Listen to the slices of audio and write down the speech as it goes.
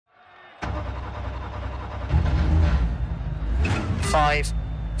5,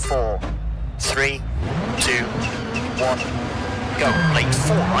 4, 3, 2, 1, go. Late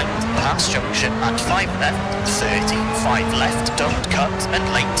 4 right, past junction, and 5 left, 30, 5 left, don't cut, and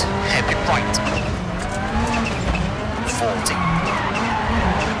late, hairpin right, 40,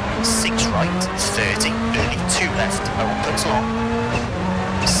 6 right, 30, early 2 left, opens long,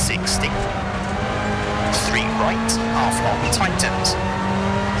 60, 3 right, half long, tightens,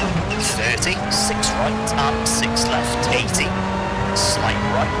 30, 6 right, and 6 left, 80, slight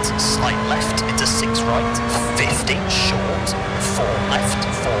right, slight left, into 6 right, 50, short, 4 left,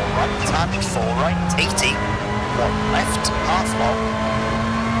 4 right, and 4 right, 80, 1 left, half long,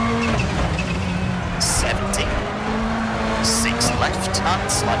 70, 6 left,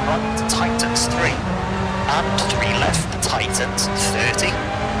 and slight right, tightens 3, and 3 left, tightens 30,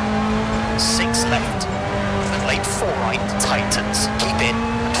 6 left, and late 4 right, tightens, keep in,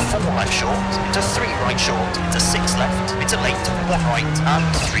 4 left short, into 3 right short, into 6 left, into late 1 right, and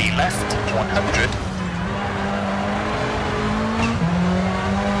 3 left, 100,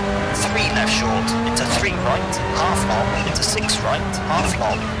 3 left short, into 3 right, half long, into 6 right, half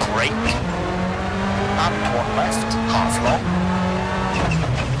long, brake, and 1 left, half long,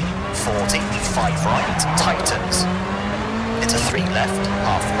 40, 5 right, tightens, into 3 left,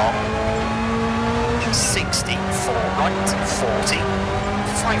 half long, 60, 4 right, 40,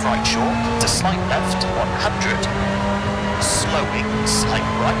 5 right short, to slight left, 100, slowing, slight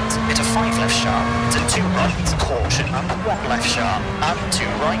right, into 5 left sharp, to 2 right, caution, and 1 left sharp, and 2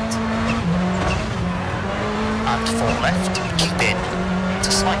 right, and 4 left, keep in, to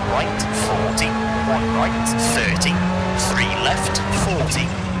slight right, 40, 1 right, 30, 3 left, 40,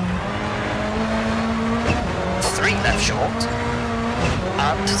 3 left short,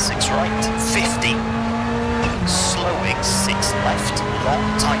 and 6 right, 50, slowing, 6 left, long,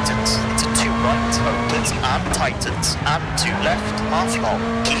 tightens, into 2 right, opens, and tightens, and 2 left, half long,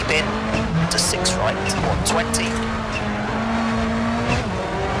 keep in, to 6 right, 120,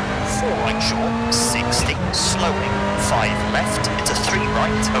 4 right short, 60, slowing, 5 left, into 3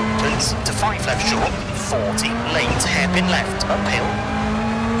 right, opens, to 5 left short, 40, late, hairpin left, uphill,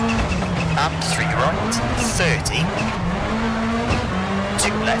 and 3 right, 30, 2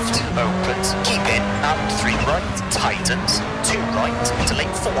 left, opens, keep in, and 3 right, tightens, 2 right, into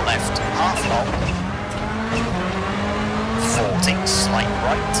late 4 left, half long, 40, slight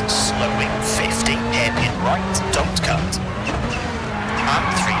right, slowing, 50, hairpin right, don't cut, and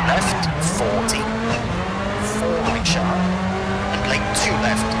 3 left, 40, 4 right sharp, and late 2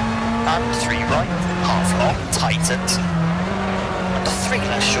 left, and 3 right, half long, tightens, and 3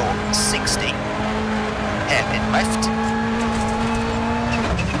 left short, 60, hairpin left,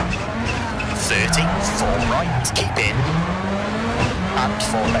 30, 4 right, keep in, and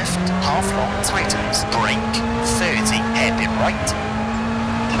 4 left, half long, tightens, brake, 30, hairpin right,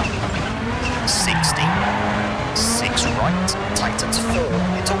 60, 6 right, tightens 4,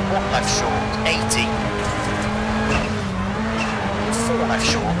 into 1 left short, 80, 4 left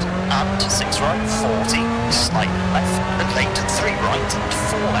short, and 6 right, 40, slight left, and late 3 right, and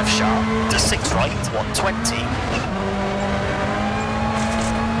 4 left sharp, to 6 right, 120,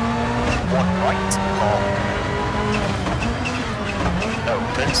 1 right, long,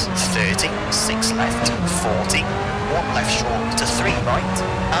 opens, 30, 6 left, 40, 1 left short, to 3 right,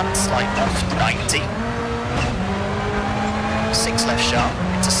 and slight left, 90, 6 left sharp,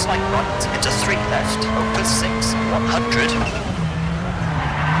 into slight right, into 3 left, opens 6, 100,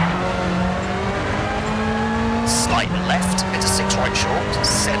 slight left, into 6 right short,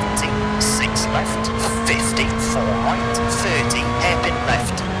 70, 6 left, 50, 4 right, 30, hairpin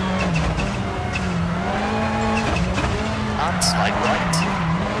left, and slight right,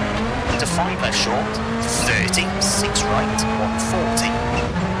 into 5 left short, 30, 6 right, 140,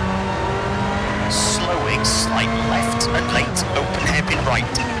 slowing, slight left, and late, open hairpin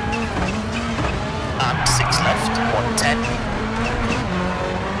right, and 6 left, 110,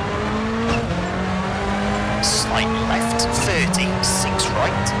 slight left, 30, 6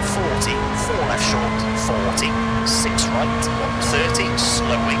 right, 40, 4 left short, 40, 6 right, 130,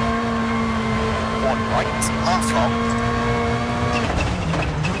 slowing, 1 right, half long,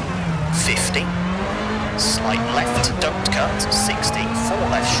 50, slight left, don't cut, 60, 4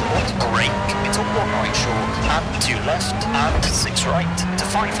 left short, brake, into 1 right short, and 2 left, and 6 right, to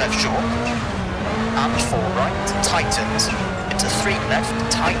 5 left short, and 4 right, tightens, into 3 left,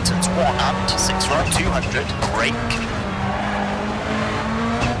 tightens, 1 and 6 right, 200, brake,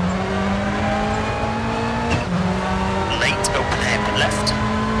 late, open hairpin left,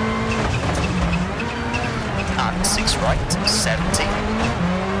 and 6 right, 70,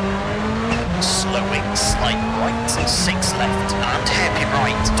 slowing, slight right, 6 left, and hairpin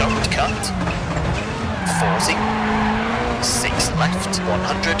right, don't cut. 40, 6 left,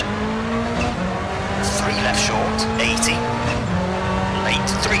 100, 3 left short, 80, late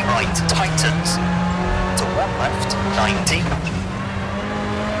 3 right, tightens, to 1 left, 90,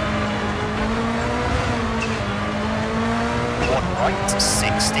 1 right,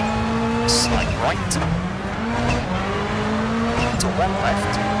 60, slight right, to 1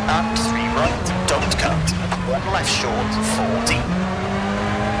 left, and 3 right, don't cut, 1 left short, 40,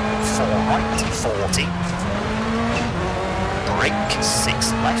 4 right, 40, brake,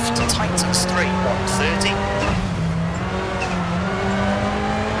 6 left, tightens 3, 130,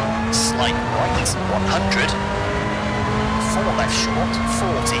 slight right, 100, 4 left short,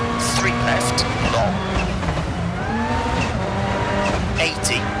 40, 3 left, long,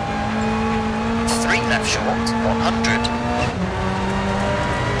 80, 3 left short, 100,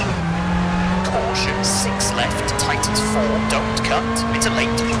 caution, 6 left, tightens 4, don't cut, into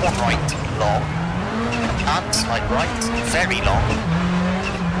late, 1 right, long, and slight right, very long,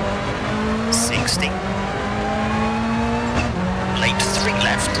 60, late 3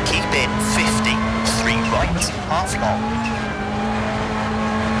 left, keep in, 50, 3 right, half long,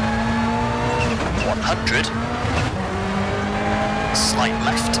 100, slight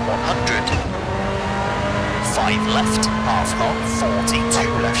left, 100, 5 left, half long, 40, 2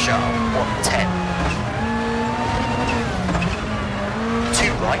 left sharp, 110,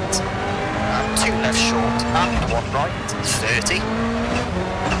 2 right, and 2 left short, and 1 right, 30,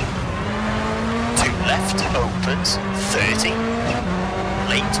 2 left, opens, 30,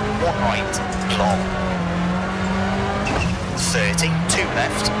 late, 1 right, long, 30, 2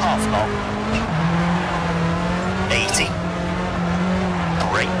 left, half long, 80,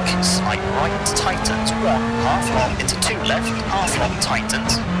 brake, slight right, tightens, 1, half long, into 2 left, half long,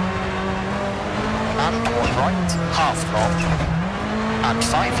 tightens, and 1 right, half long, and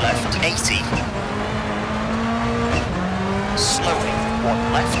 5 left, 80, slowing,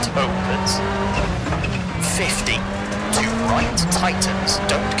 1 left, opens, 50, 2 right, tightens,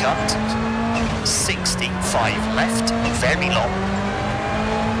 don't cut, 60, 5 left, very long,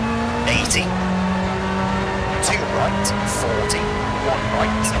 80, 2 right, 40, 1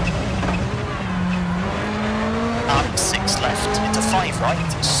 right, and 6 left, into 5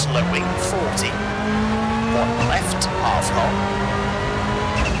 right, slowing, 40, 1 left, half long,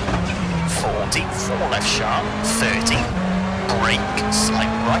 40, 4 left sharp, 30, brake,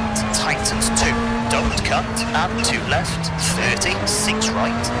 slight right, tightens 2, don't cut, and 2 left, 30, 6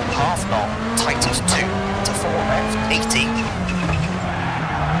 right, half long, tightens 2, to 4 left, 80,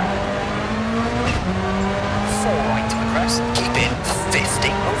 4 right to the crest, keep in, 50,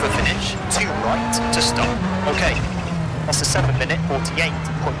 over finish, 2 right to stop. Okay, that's a 7 minute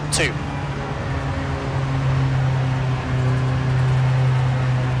 48.2.